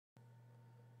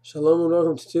Shalom and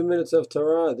welcome to 2 Minutes of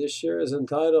Torah. This year is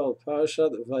entitled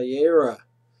Parshat Vayaireh,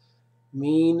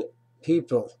 Mean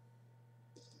People.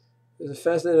 There's a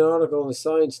fascinating article in the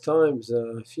Science Times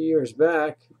a few years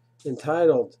back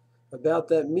entitled, About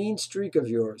That Mean Streak of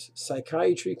Yours.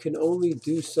 Psychiatry Can Only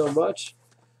Do So Much.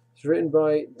 It's written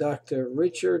by Dr.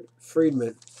 Richard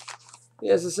Friedman. He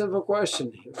has a simple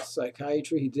question. With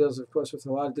psychiatry, he deals, of course, with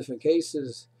a lot of different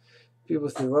cases, people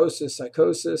with neurosis,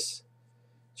 psychosis,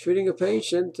 treating a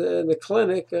patient in the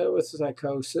clinic with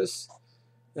psychosis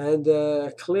and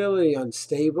clearly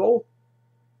unstable.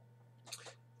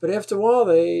 But after a while,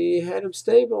 they had him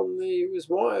stable and he was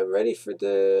ready for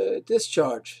the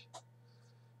discharge.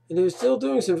 And he was still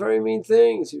doing some very mean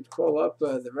things. He would call up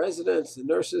the residents, the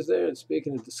nurses there, and speak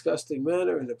in a disgusting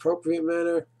manner, an inappropriate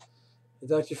manner. And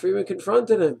Dr. Friedman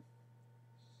confronted him.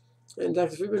 And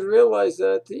Dr. Friedman realized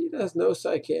that he has no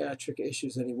psychiatric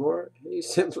issues anymore.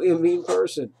 He's simply a mean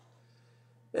person.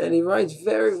 And he writes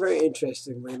very, very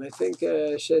interestingly, and I think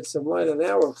sheds some light on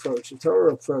our approach, the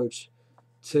Torah approach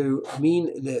to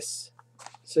meanness.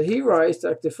 So he writes,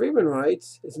 Dr. Friedman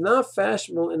writes, it's not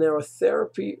fashionable in our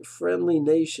therapy-friendly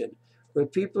nation where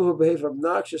people who behave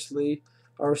obnoxiously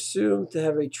are assumed to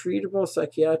have a treatable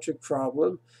psychiatric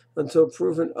problem until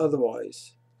proven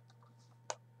otherwise.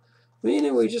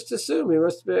 Meaning we just assume he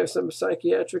must have some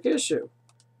psychiatric issue.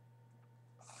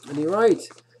 And he writes,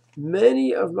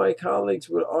 many of my colleagues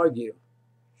would argue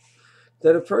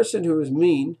that a person who is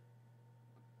mean,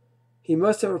 he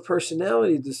must have a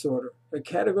personality disorder, a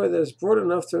category that is broad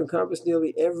enough to encompass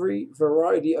nearly every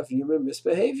variety of human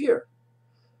misbehavior.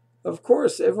 Of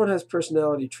course, everyone has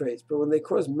personality traits, but when they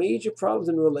cause major problems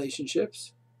in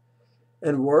relationships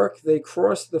and work, they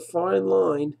cross the fine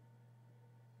line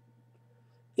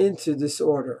into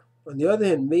disorder. On the other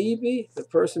hand, maybe the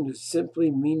person is simply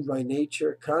mean by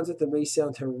nature, a concept that may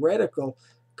sound heretical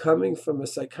coming from a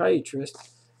psychiatrist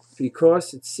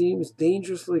because it seems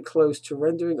dangerously close to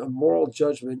rendering a moral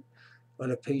judgment on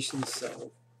a patient's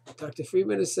soul. What Dr.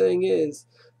 Friedman is saying is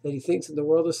that he thinks in the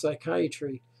world of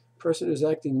psychiatry, a person who's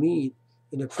acting mean,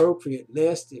 inappropriate,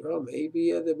 nasty, well,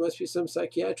 maybe there must be some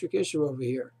psychiatric issue over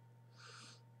here.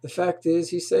 The fact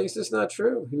is, he's saying it's just not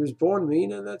true. He was born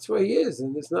mean, and that's where he is,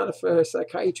 and it's not for a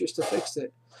psychiatrist to fix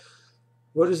it.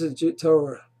 What does the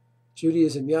Torah,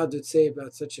 Judaism, Yadut say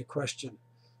about such a question?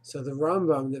 So the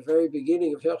Rambam, in the very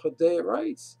beginning of Hilchot Daiot,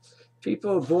 writes,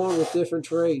 people are born with different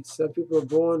traits. Some people are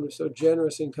born so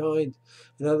generous and kind,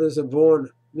 and others are born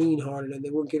mean-hearted, and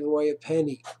they won't give away a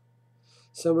penny.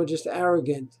 Some are just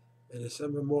arrogant, and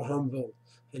some are more humble.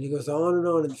 And he goes on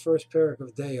in the first parak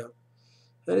of Daiot.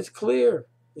 And it's clear.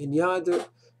 In Yadut,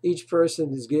 each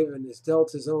person is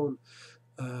dealt his own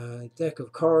deck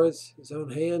of cards, his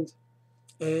own hand,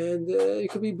 and he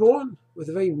could be born with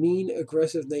a very mean,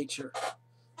 aggressive nature.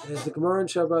 And as the Gemara in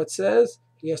Shabbat says,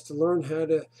 he has to learn how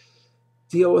to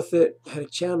deal with it, how to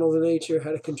channel the nature,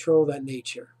 how to control that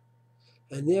nature.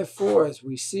 And therefore, as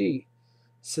we see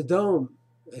Sodom,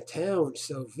 a town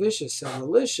so vicious, so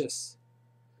malicious,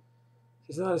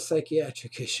 it's not a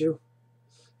psychiatric issue.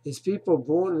 There's people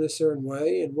born in a certain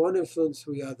way, and one influences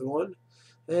the other one,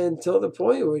 until the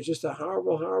point where it's just a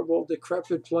horrible, horrible,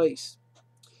 decrepit place.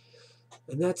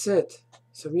 And that's it.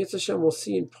 So Mitzvah Hashem, we'll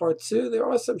see in part 2, there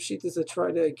are some shittas that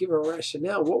try to give a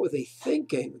rationale. What were they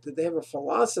thinking? Did they have a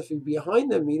philosophy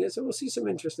behind their meanness? And we'll see some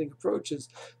interesting approaches.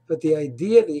 But the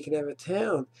idea that you can have a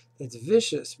town that's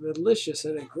vicious, malicious,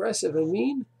 and aggressive and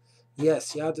mean,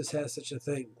 yes, Yadus has such a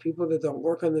thing. People that don't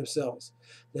work on themselves,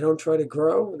 they don't try to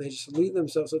grow, and they just lead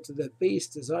themselves up to their base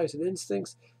desires and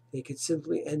instincts, they could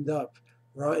simply end up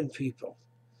rotten people.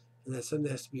 And that's something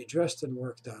that has to be addressed and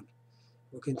worked on.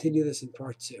 We'll continue this in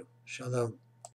part 2. Shalom.